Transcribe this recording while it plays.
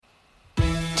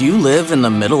Do you live in the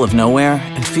middle of nowhere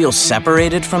and feel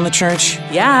separated from the church?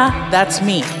 Yeah, that's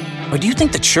me. Or do you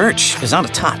think the church is out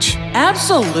of touch?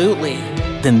 Absolutely.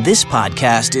 Then this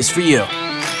podcast is for you.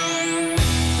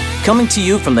 Coming to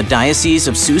you from the Diocese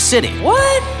of Sioux City.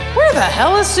 What? Where the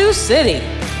hell is Sioux City?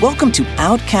 Welcome to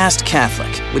Outcast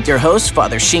Catholic with your hosts,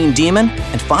 Father Shane Demon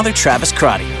and Father Travis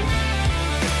Crotty.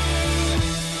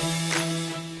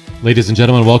 Ladies and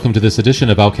gentlemen, welcome to this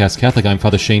edition of Outcast Catholic. I'm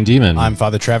Father Shane Demon. I'm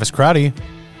Father Travis Crotty.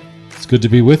 It's good to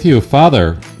be with you.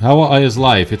 Father, how is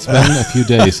life? It's been a few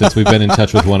days since we've been in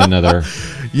touch with one another.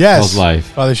 Yes. How's life?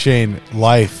 Father Shane,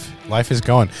 life is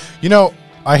going. You know,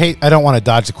 I don't want to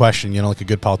dodge the question, like a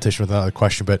good politician with another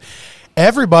question, but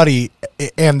everybody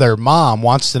and their mom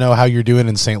wants to know how you're doing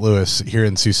in St. Louis here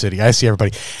in Sioux City. I see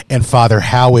everybody. And Father,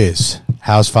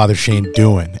 how's Father Shane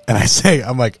doing? And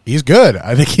I'm like, he's good.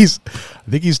 I think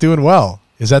he's doing well.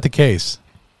 Is that the case?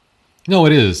 No,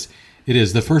 it is. It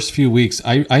is. The first few weeks,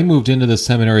 I moved into the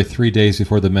seminary 3 days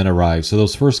before the men arrived. So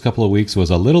those first couple of weeks was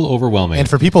a little overwhelming. And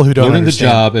for people who don't learning understand,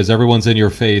 the job as everyone's in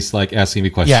your face, like asking me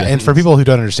questions. Yeah, and for people who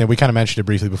don't understand, we kind of mentioned it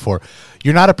briefly before.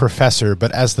 You're not a professor,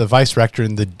 but as the vice rector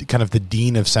and the kind of the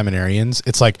dean of seminarians,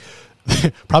 it's like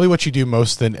probably what you do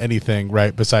most than anything,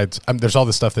 right? Besides, there's all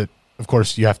this stuff that, of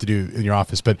course, you have to do in your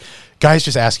office, but guys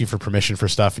just ask you for permission for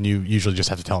stuff, and you usually just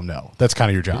have to tell them no. That's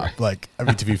kind of your job.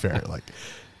 Right. To be fair,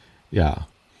 yeah.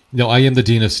 No, I am the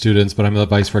dean of students, but I'm the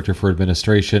vice rector for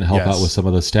administration, help out with some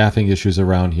of the staffing issues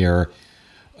around here.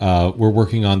 We're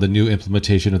working on the new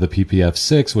implementation of the PPF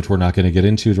 6, which we're not going to get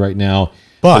into right now,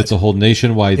 but it's a whole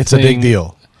nationwide thing. It's a big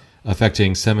deal.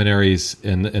 Affecting seminaries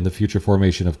and the future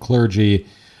formation of clergy.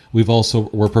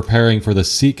 We're preparing for the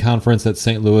SEEK conference that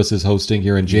St. Louis is hosting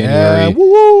here in January. Yeah,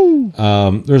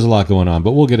 woo-woo. There's a lot going on,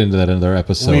 but we'll get into that in another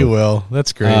episode. We will.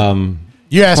 That's great.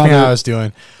 You asked me how I was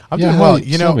doing. I'm doing well.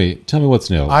 Tell me what's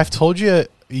new. I've told you.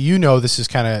 This is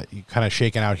kind of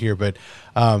shaking out here, but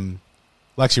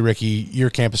Lexi Ricky, your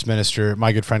campus minister,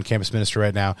 my good friend, campus minister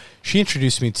right now, she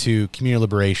introduced me to Community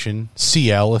Liberation,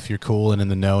 CL, if you're cool and in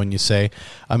the know, and you say.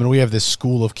 And we have this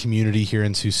school of community here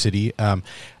in Sioux City.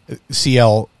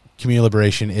 CL, Community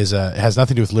Liberation, has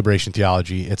nothing to do with liberation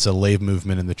theology. It's a lay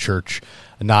movement in the church,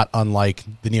 not unlike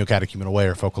the Neo-Catechumenal Way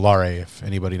or Focolare, if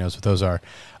anybody knows what those are.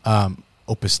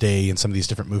 Opus Dei and some of these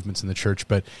different movements in the church.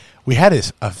 But we had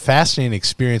a fascinating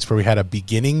experience where we had a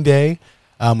beginning day,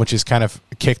 which is kind of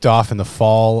kicked off in the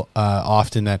fall,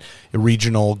 often that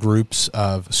regional groups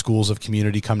of schools of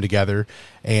community come together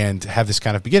and have this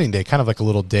kind of beginning day, kind of like a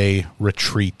little day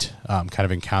retreat, kind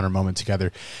of encounter moment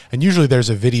together. And usually there's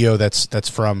a video that's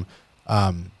from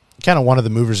kind of one of the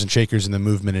movers and shakers in the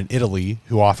movement in Italy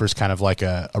who offers kind of like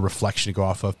a reflection to go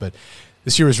off of. But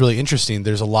this year was really interesting.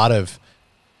 There's a lot of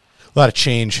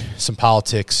change, some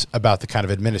politics about the kind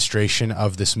of administration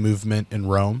of this movement in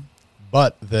Rome.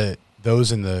 But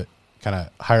those in the kind of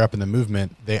higher up in the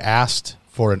movement, they asked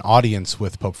for an audience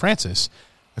with Pope Francis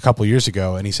a couple years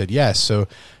ago, and he said yes. So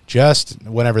just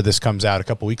whenever this comes out, a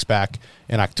couple weeks back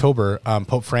in October,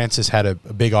 Pope Francis had a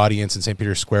big audience in St.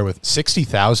 Peter's Square with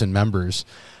 60,000 members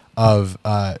of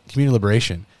Community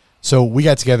Liberation. So we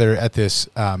got together at this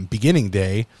beginning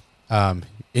day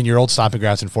in your old stomping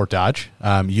grounds in Fort Dodge,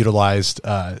 utilized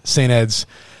St. Ed's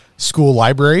school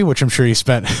library, which I'm sure you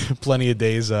spent plenty of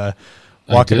days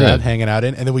walking around, hanging out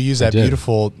in. And then we used that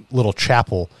beautiful little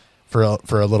chapel for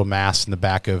a little mass in the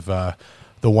back of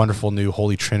the wonderful new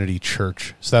Holy Trinity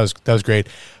Church. So that was great.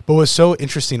 But what was so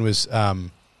interesting was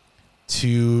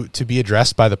to be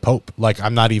addressed by the Pope. Like,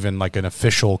 I'm not even like an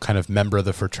official kind of member of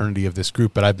the fraternity of this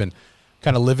group, but I've been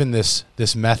kind of living this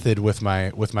method with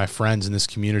my friends in this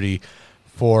community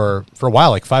for a while,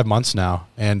 like 5 months now.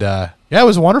 And it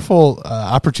was a wonderful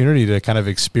opportunity to kind of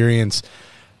experience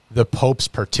the Pope's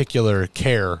particular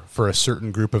care for a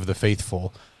certain group of the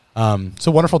faithful. It's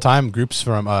a wonderful time. Groups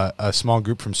from a small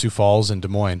group from Sioux Falls and Des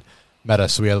Moines met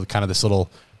us. So we had kind of this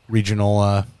little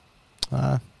regional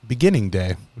beginning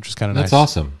day, which is kind of nice. That's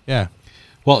awesome. Yeah.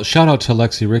 Well, shout out to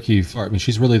Lexi Ricky.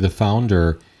 She's really the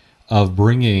founder of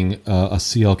bringing a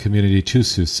CL community to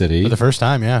Sioux City. For the first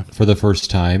time, yeah. For the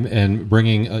first time, and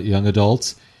bringing young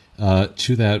adults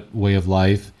to that way of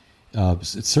life.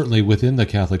 It's certainly within the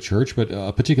Catholic Church, but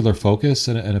a particular focus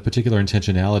and a particular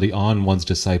intentionality on one's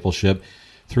discipleship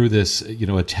through this,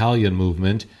 Italian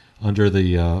movement under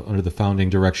the founding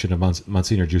direction of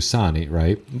Monsignor Giussani,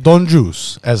 right? Don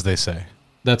Gius, as they say.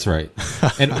 That's right.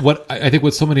 And what I think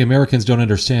what so many Americans don't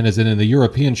understand is that in the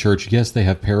European Church, yes, they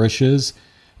have parishes,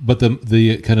 but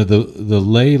the kind of the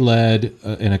lay-led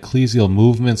and ecclesial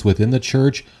movements within the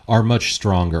church are much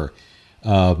stronger.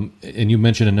 and you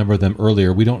mentioned a number of them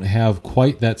earlier, we don't have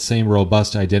quite that same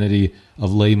robust identity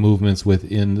of lay movements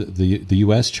within the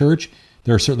U.S. church.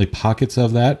 There are certainly pockets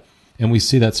of that, and we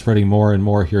see that spreading more and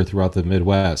more here throughout the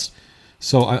Midwest.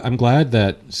 So I'm glad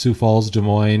that Sioux Falls, Des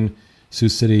Moines, Sioux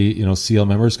City, CL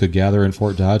members could gather in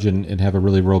Fort Dodge and have a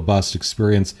really robust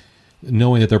experience,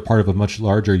 knowing that they're part of a much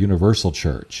larger universal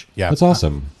church. Yeah. That's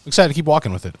awesome. I'm excited to keep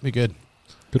walking with it. Be good.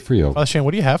 Good for you. Father Shane,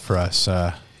 what do you have for us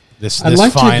this I'd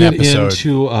like fine to get episode?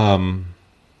 into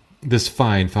this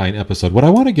fine episode. What I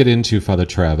want to get into, Father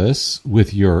Travis,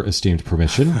 with your esteemed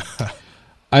permission,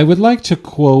 I would like to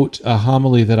quote a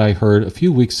homily that I heard a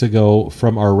few weeks ago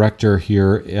from our rector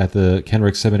here at the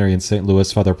Kenrick Seminary in St.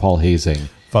 Louis, Father Paul Hazing.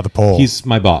 Father Paul. He's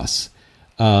my boss,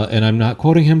 and I'm not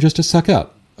quoting him just to suck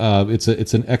up. It's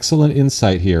an excellent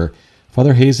insight here.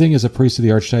 Father Hazing is a priest of the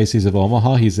Archdiocese of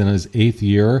Omaha. He's in his 8th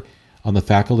year on the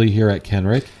faculty here at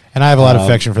Kenrick. And I have a lot of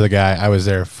affection for the guy. I was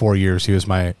there 4 years. He was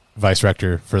my vice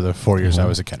rector for the 4 years I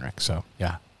was at Kenrick. So,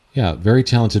 yeah. Yeah, very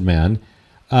talented man.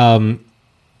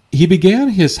 He began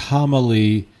his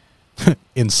homily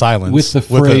in silence with the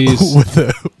phrase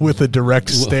with a direct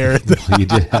stare.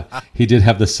 He did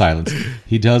have the silence.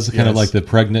 He does kind of like the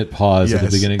pregnant pause at the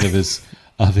beginning of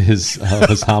his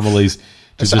homilies.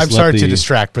 I'm sorry to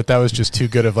distract, but that was just too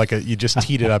good of you just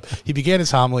teed it up. He began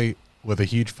his homily with a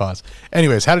huge pause.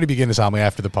 Anyways, how did he begin his homily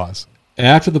after the pause?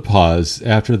 After the pause,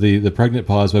 after the pregnant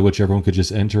pause by which everyone could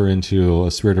just enter into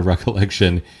a spirit of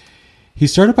recollection, he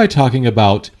started by talking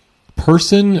about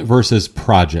person versus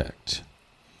project.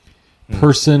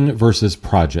 Person versus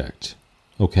project.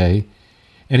 Okay?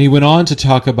 And he went on to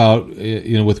talk about,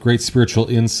 with great spiritual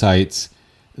insights,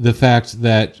 the fact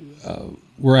that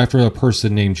we're after a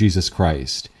person named Jesus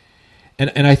Christ.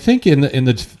 And I think in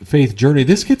the faith journey,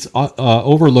 this gets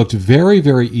overlooked very,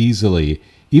 very easily,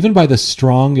 even by the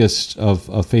strongest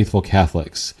of faithful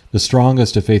Catholics, the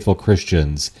strongest of faithful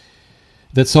Christians,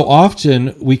 that so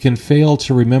often we can fail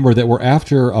to remember that we're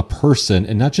after a person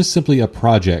and not just simply a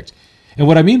project. And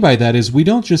what I mean by that is we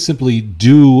don't just simply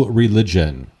do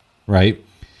religion, right?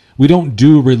 We don't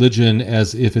do religion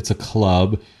as if it's a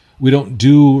club. We don't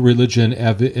do religion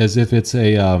as if it's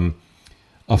a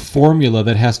formula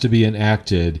that has to be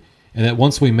enacted, and that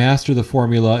once we master the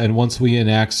formula and once we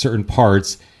enact certain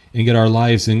parts and get our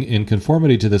lives in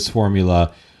conformity to this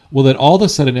formula, well, then all of a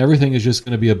sudden everything is just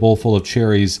going to be a bowl full of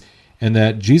cherries, and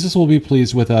that Jesus will be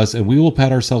pleased with us and we will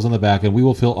pat ourselves on the back and we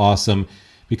will feel awesome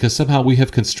because somehow we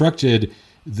have constructed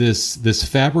this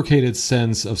fabricated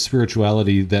sense of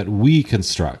spirituality that we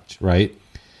construct, right?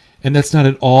 And that's not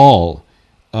at all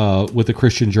what the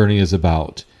Christian journey is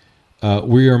about.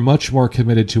 We are much more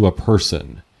committed to a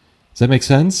person. Does that make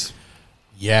sense?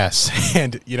 Yes.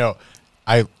 And,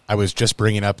 I was just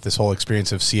bringing up this whole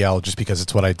experience of CL just because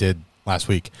it's what I did last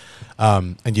week.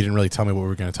 And you didn't really tell me what we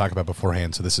were going to talk about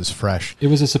beforehand, so this is fresh. It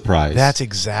was a surprise. That's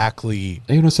exactly...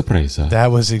 È una sorpresa. That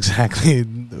was exactly...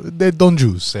 Don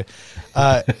Giusse.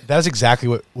 That was exactly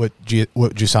what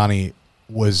Giussani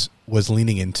was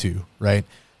leaning into, right?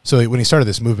 So when he started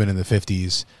this movement in the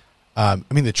 50s,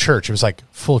 the church, it was like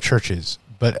full churches.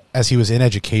 But as he was in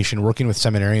education, working with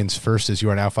seminarians first, as you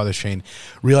are now, Father Shane,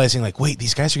 realizing wait,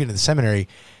 these guys are getting to the seminary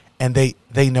and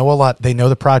they know a lot. They know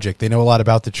the project. They know a lot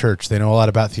about the church. They know a lot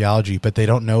about theology, but they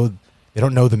don't know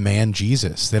the man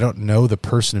Jesus. They don't know the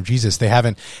person of Jesus. They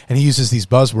haven't, and he uses these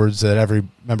buzzwords that every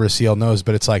member of CL knows,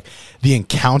 but it's like the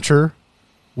encounter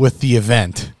with the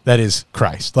event that is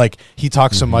Christ. He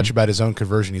talks so much about his own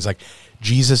conversion. He's like,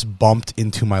 Jesus bumped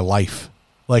into my life.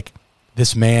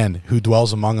 This man who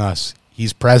dwells among us,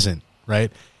 he's present, right?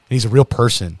 And he's a real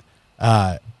person.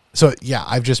 So yeah,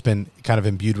 I've just been kind of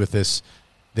imbued with this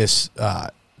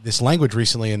language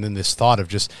recently, and then this thought of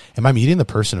just, am I meeting the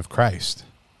person of Christ?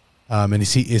 And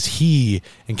is he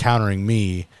encountering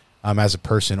me as a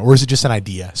person, or is it just an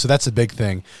idea? So that's a big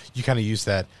thing. You kind of use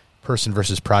that person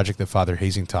versus project that Father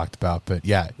Hazing talked about, but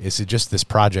yeah, is it just this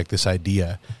project, this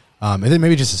idea? And then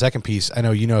maybe just a second piece. I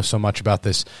know you know so much about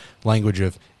this language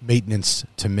of maintenance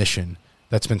to mission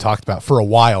that's been talked about for a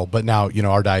while, but now,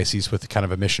 our diocese with kind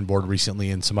of a mission board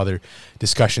recently and some other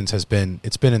discussions it's been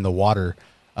in the water.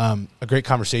 A great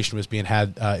conversation was being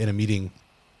had in a meeting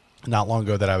not long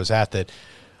ago that I was at, that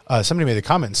somebody made a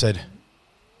comment and said,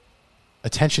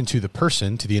 attention to the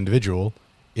person, to the individual,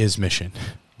 is mission,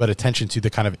 but attention to the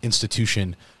kind of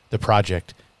institution, the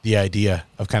project, the idea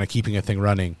of kind of keeping a thing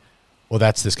running, well,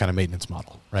 that's this kind of maintenance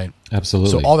model, right?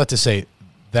 Absolutely. So all that to say,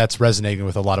 that's resonating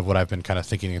with a lot of what I've been kind of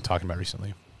thinking and talking about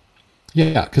recently.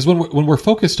 Yeah, because when we're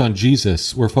focused on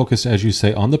Jesus, we're focused, as you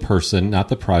say, on the person, not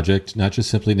the project, not just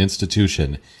simply an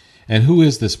institution. And who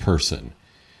is this person?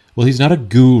 Well, he's not a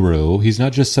guru. He's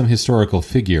not just some historical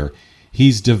figure.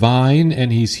 He's divine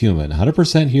and he's human,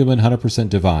 100% human, 100%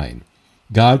 divine.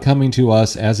 God coming to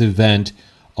us as event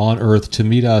on earth to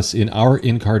meet us in our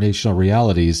incarnational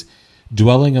realities,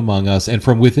 dwelling among us, and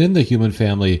from within the human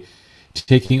family,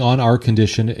 taking on our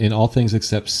condition in all things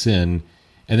except sin,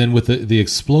 and then with the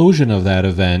explosion of that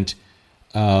event,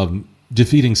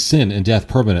 defeating sin and death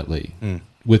permanently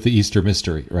with the Easter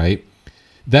mystery, right?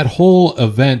 That whole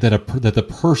event that the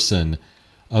person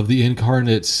of the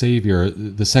incarnate Savior,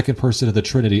 the second person of the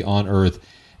Trinity on earth,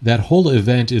 that whole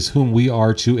event is whom we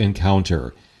are to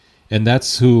encounter. And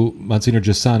that's who Monsignor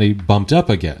Giussani bumped up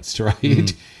against,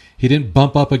 right? He didn't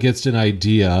bump up against an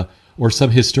idea or some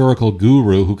historical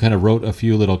guru who kind of wrote a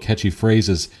few little catchy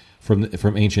phrases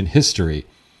from ancient history.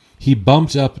 He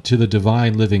bumped up to the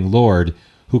divine living Lord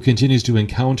who continues to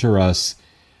encounter us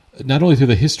not only through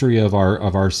the history of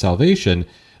our salvation,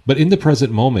 but in the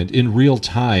present moment, in real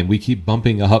time. We keep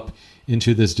bumping up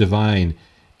into this divine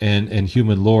and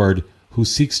human Lord who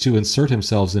seeks to insert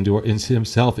himself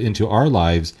into our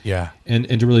lives,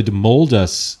 and to really to mold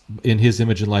us in his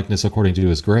image and likeness according to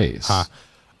his grace.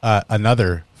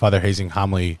 Another Father Hazing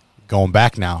homily going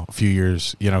back now a few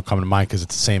years, coming to mind because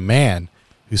it's the same man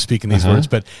who's speaking these words,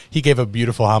 but he gave a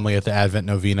beautiful homily at the Advent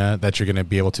Novena that you're going to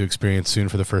be able to experience soon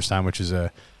for the first time, which is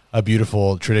a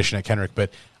beautiful tradition at Kenrick.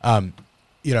 But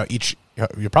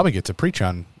you'll probably get to preach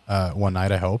on one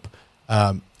night, I hope.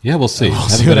 Yeah, we'll see. We'll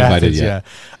Haven't see been what invited happens,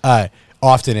 yet.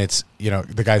 Often it's,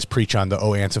 the guys preach on the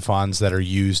O antiphons that are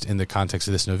used in the context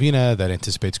of this novena that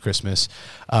anticipates Christmas,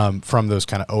 from those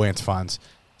kind of O antiphons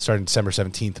starting December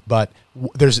 17th. But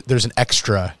there's an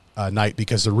extra night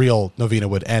because the real novena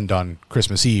would end on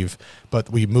Christmas Eve, but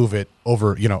we move it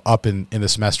over, up in the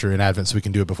semester in Advent so we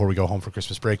can do it before we go home for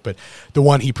Christmas break. But the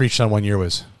one he preached on one year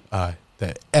was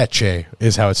the Ecce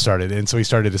is how it started. And so he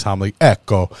started his homily,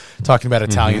 Ecco, talking about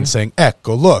Italians saying,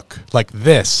 Ecco, look, like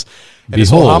this. And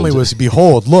his whole homily was,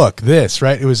 behold, look, this,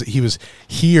 right? He was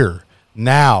here,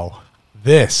 now,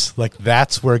 this. Like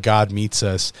that's where God meets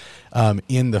us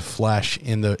in the flesh,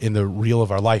 in the real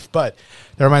of our life. But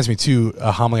that reminds me, too,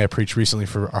 a homily I preached recently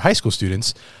for our high school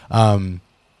students.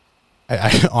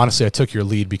 I honestly, I took your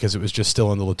lead because it was just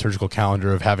still in the liturgical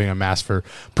calendar of having a mass for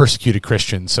persecuted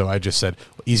Christians. So I just said,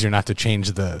 easier not to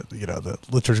change the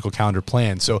liturgical calendar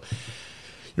plan. So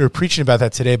you were preaching about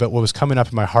that today, but what was coming up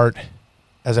in my heart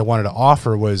as I wanted to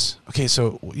offer was, okay,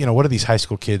 so, what do these high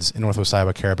school kids in Northwest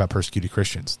Iowa care about persecuted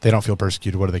Christians? They don't feel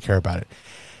persecuted. What do they care about it?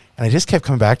 And I just kept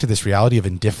coming back to this reality of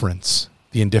indifference,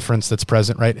 the indifference that's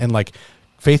present, right? And like,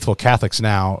 faithful Catholics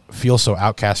now feel so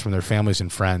outcast from their families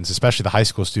and friends, especially the high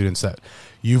school students that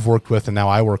you've worked with and now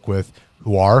I work with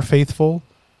who are faithful.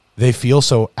 They feel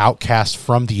so outcast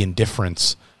from the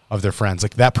indifference of their friends.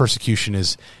 Like that persecution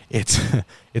it's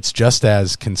just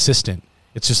as consistent.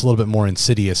 It's just a little bit more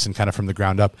insidious and kind of from the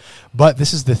ground up. But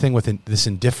this is the thing with this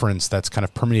indifference that's kind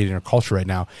of permeating our culture right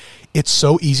now. It's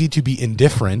so easy to be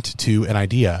indifferent to an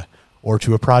idea or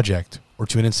to a project or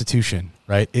to an institution,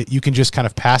 right? You can just kind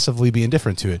of passively be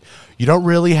indifferent to it. You don't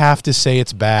really have to say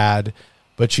it's bad,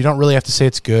 but you don't really have to say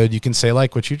it's good. You can say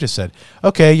like what you just said.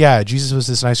 Okay, yeah, Jesus was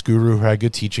this nice guru who had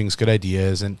good teachings, good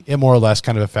ideas, and it more or less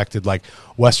kind of affected like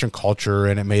Western culture,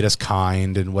 and it made us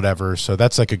kind and whatever. So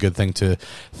that's like a good thing to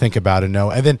think about and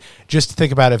know. And then just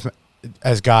think about if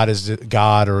as God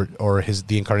or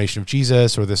the incarnation of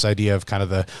Jesus, or this idea of kind of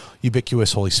the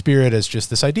ubiquitous Holy Spirit as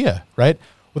just this idea, right?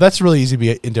 Well, that's really easy to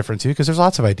be indifferent to because there's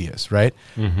lots of ideas, right?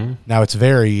 Mm-hmm. Now, it's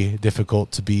very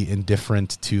difficult to be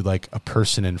indifferent to like a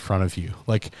person in front of you.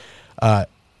 Like, I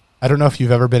don't know if you've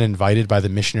ever been invited by the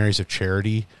Missionaries of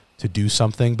Charity to do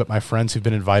something, but my friends who've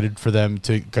been invited for them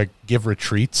to give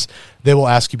retreats, they will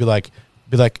ask you, be like,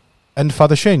 and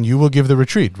Father Shane, you will give the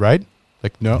retreat, right?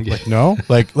 Like, no,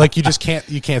 like you just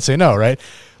can't say no, right?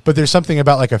 But there's something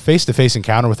about like a face-to-face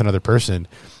encounter with another person.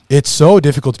 It's so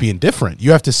difficult to be indifferent.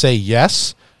 You have to say,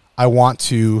 yes, I want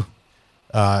to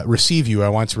receive you. I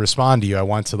want to respond to you. I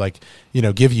want to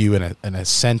give you an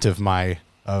assent of I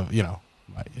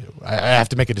have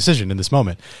to make a decision in this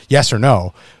moment, yes or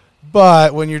no.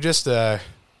 But when you're just an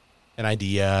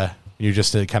idea, you're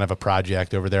just a kind of a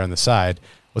project over there on the side,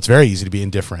 well, it's very easy to be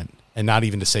indifferent and not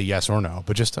even to say yes or no,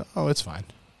 but just, it's fine.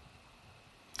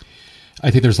 I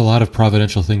think there's a lot of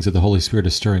providential things that the Holy Spirit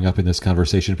is stirring up in this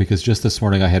conversation, because just this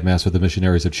morning I had Mass with the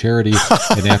Missionaries of Charity,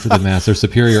 and after the Mass, their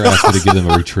superior asked me to give them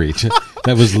a retreat.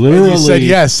 That was literally... You said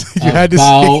yes. You had to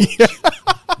say yes.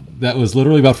 That was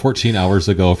literally about 14 hours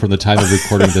ago from the time of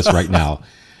recording this right now.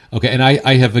 Okay, and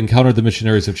I have encountered the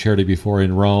Missionaries of Charity before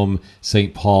in Rome,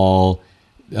 St. Paul,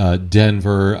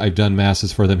 Denver. I've done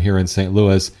Masses for them here in St.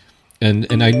 Louis,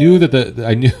 and I knew that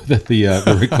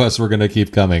the requests were going to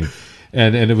keep coming.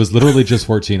 and it was literally just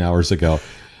 14 hours ago.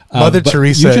 Mother But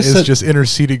Teresa you is said- just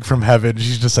interceding from heaven.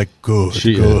 She's just like, good,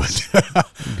 She good. is.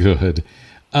 Good.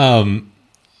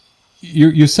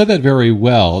 You said that very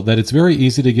well, that it's very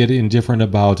easy to get indifferent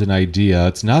about an idea.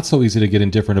 It's not so easy to get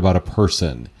indifferent about a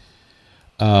person.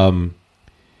 And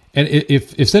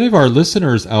if any of our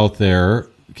listeners out there,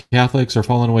 Catholics or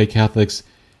fallen away Catholics,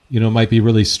 might be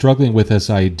really struggling with this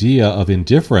idea of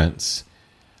indifference,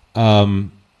 I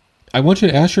want you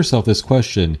to ask yourself this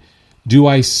question. Do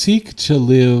I seek to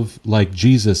live like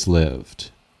Jesus lived?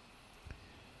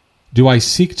 Do I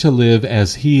seek to live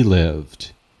as he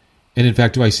lived? And in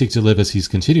fact, do I seek to live as he's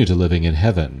continued to living in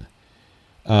heaven?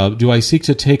 Do I seek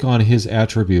to take on his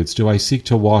attributes? Do I seek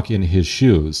to walk in his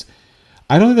shoes?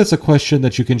 I don't think that's a question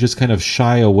that you can just kind of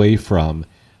shy away from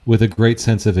with a great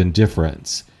sense of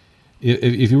indifference.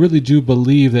 If you really do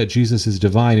believe that Jesus is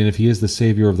divine and if he is the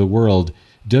Savior of the world,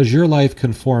 does your life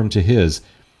conform to his?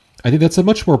 I think that's a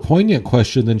much more poignant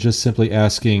question than just simply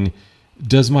asking,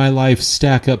 does my life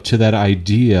stack up to that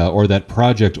idea or that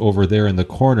project over there in the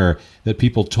corner that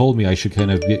people told me I should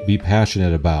kind of be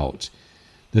passionate about?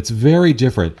 That's very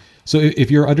different. So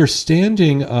if your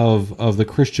understanding of the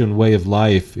Christian way of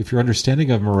life, if your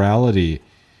understanding of morality,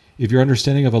 if your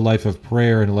understanding of a life of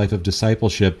prayer and a life of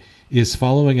discipleship is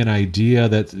following an idea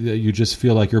that you just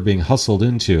feel like you're being hustled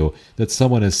into, that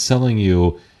someone is selling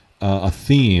you a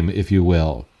theme, if you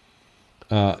will,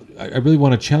 I really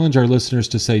want to challenge our listeners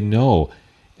to say, no,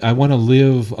 I want to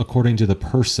live according to the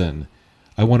person.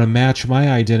 I want to match my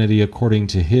identity according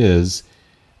to his.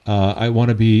 I want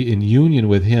to be in union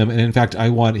with him. And in fact, I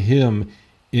want him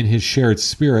in his shared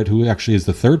spirit, who actually is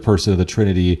the third person of the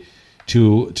Trinity,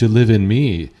 to live in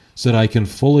me so that I can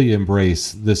fully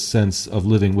embrace this sense of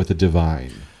living with the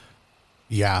divine.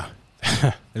 Yeah,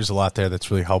 there's a lot there that's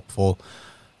really helpful.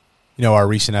 Our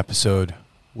recent episode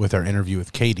with our interview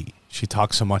with Katie, she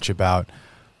talks so much about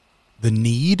the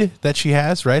need that she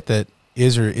has, right? That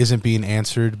is or isn't being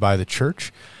answered by the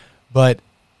church. But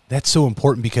that's so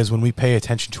important because when we pay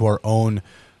attention to our own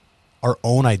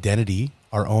identity,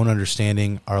 our own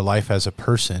understanding, our life as a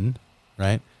person,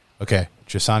 right? Okay,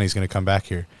 Jasani's going to come back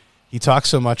here. He talks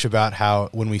so much about how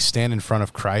when we stand in front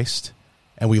of Christ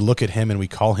and we look at him and we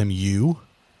call him you,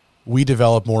 we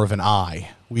develop more of an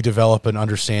I. We develop an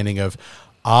understanding of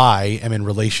I am in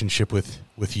relationship with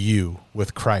you,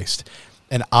 with Christ.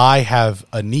 And I have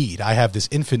a need. I have this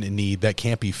infinite need that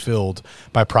can't be filled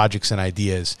by projects and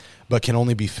ideas, but can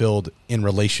only be filled in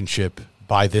relationship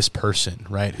by this person,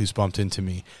 right, who's bumped into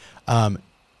me.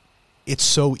 It's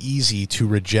so easy to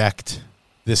reject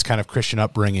this kind of Christian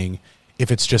upbringing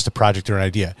if it's just a project or an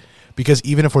idea. Because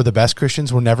even if we're the best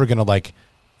Christians, we're never going to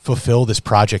fulfill this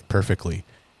project perfectly.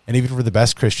 And even for the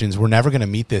best Christians, we're never going to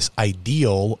meet this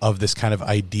ideal of this kind of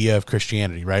idea of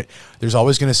Christianity, right? There's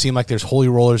always going to seem like there's holy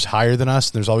rollers higher than us.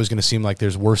 And there's always going to seem like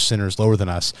there's worse sinners lower than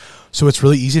us. So it's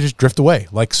really easy to just drift away,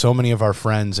 like so many of our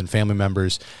friends and family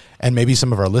members, and maybe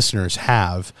some of our listeners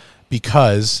have,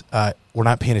 because we're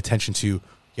not paying attention to,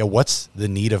 what's the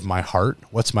need of my heart?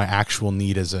 What's my actual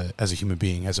need as a human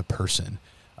being, as a person?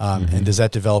 And does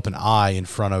that develop an I in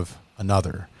front of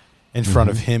another, in front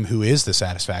of him who is the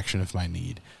satisfaction of my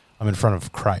need? I'm in front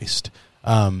of Christ.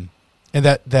 And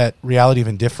that reality of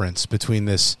indifference between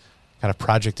this kind of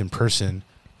project and person,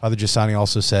 Father Jasani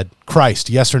also said, Christ,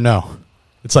 yes or no?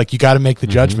 It's like, you got to make the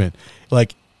judgment.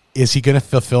 Like, is he going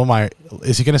to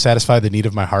is he going to satisfy the need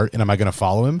of my heart, and am I going to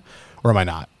follow him, or am I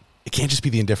not? It can't just be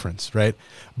the indifference, right?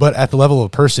 But at the level of a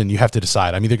person, you have to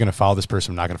decide, I'm either going to follow this person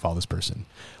or I'm not going to follow this person.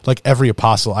 Like every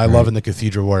apostle, I love in the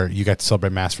cathedral where you got to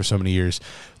celebrate Mass for so many years,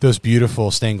 those beautiful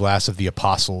stained glass of the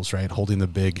apostles, right? Holding the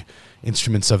big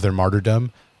instruments of their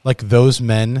martyrdom. Like those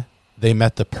men, they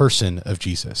met the person of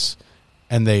Jesus,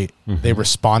 and they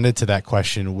responded to that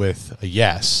question with a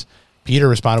yes. Peter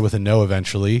responded with a no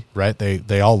eventually, right?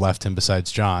 They all left him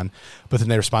besides John, but then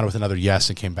they responded with another yes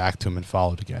and came back to him and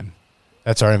followed again.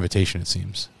 That's our invitation, it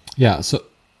seems. Yeah, so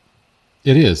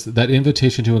it is. That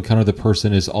invitation to encounter the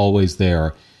person is always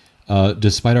there,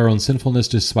 despite our own sinfulness,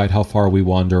 despite how far we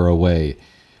wander away.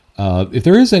 If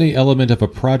there is any element of a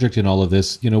project in all of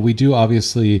this, we do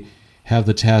obviously have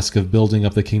the task of building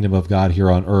up the kingdom of God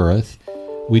here on earth.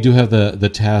 We do have the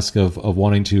task of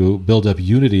wanting to build up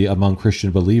unity among Christian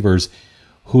believers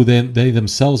who then they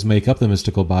themselves make up the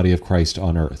mystical body of Christ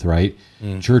on earth, right?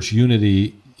 Church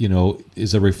unity,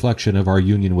 is a reflection of our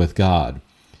union with God.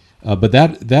 But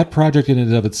that project in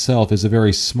and of itself is a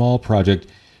very small project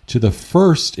to the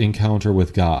first encounter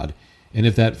with God. And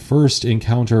if that first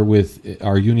encounter with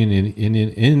our union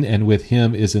in and with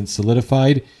Him isn't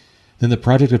solidified, then the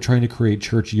project of trying to create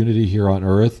church unity here on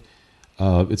earth,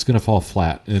 it's going to fall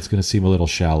flat and it's going to seem a little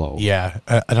shallow. Yeah.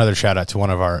 Another shout out to one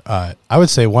of our, I would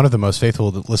say one of the most faithful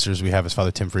listeners we have is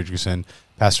Father Tim Friedrichsen,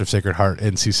 pastor of Sacred Heart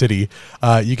in Sioux City.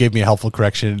 You gave me a helpful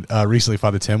correction recently,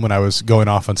 Father Tim, when I was going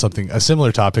off on a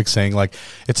similar topic, saying like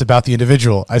it's about the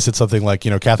individual. I said something like,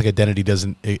 Catholic identity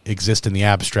doesn't exist in the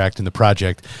abstract in the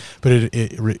project, but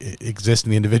it exists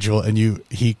in the individual. And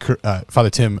Father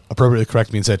Tim appropriately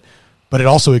corrected me and said, but it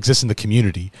also exists in the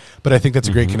community. But I think that's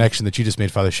a great connection that you just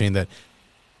made, Father Shane, that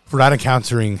if we're not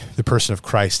encountering the person of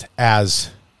Christ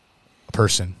as a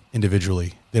person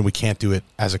individually, then we can't do it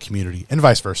as a community, and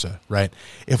vice versa, right?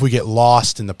 If we get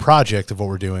lost in the project of what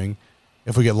we're doing,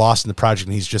 if we get lost in the project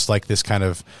and he's just like this kind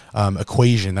of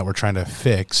equation that we're trying to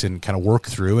fix and kind of work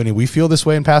through, and we feel this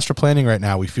way in pastor planning right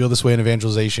now, we feel this way in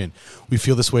evangelization, we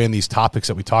feel this way in these topics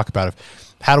that we talk about of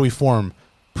how do we form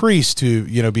priests to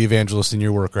be evangelists in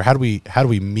your work, or how do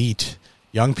we meet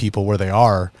young people where they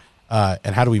are,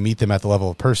 and how do we meet them at the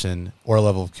level of person or a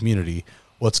level of community?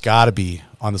 Well, it's got to be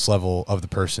on this level of the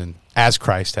person as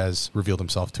Christ has revealed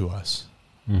himself to us.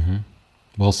 Mm-hmm.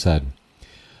 Well said.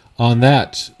 On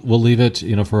that, we'll leave it,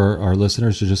 for our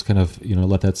listeners to just kind of,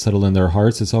 let that settle in their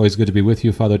hearts. It's always good to be with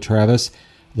you, Father Travis.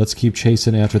 Let's keep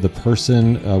chasing after the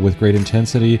person with great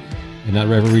intensity and not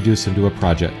ever reduce him to a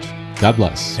project. God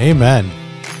bless. Amen.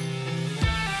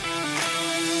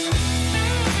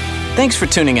 Thanks for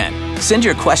tuning in. Send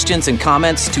your questions and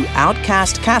comments to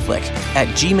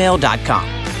outcastcatholic@gmail.com.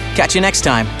 Catch you next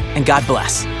time, and God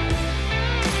bless.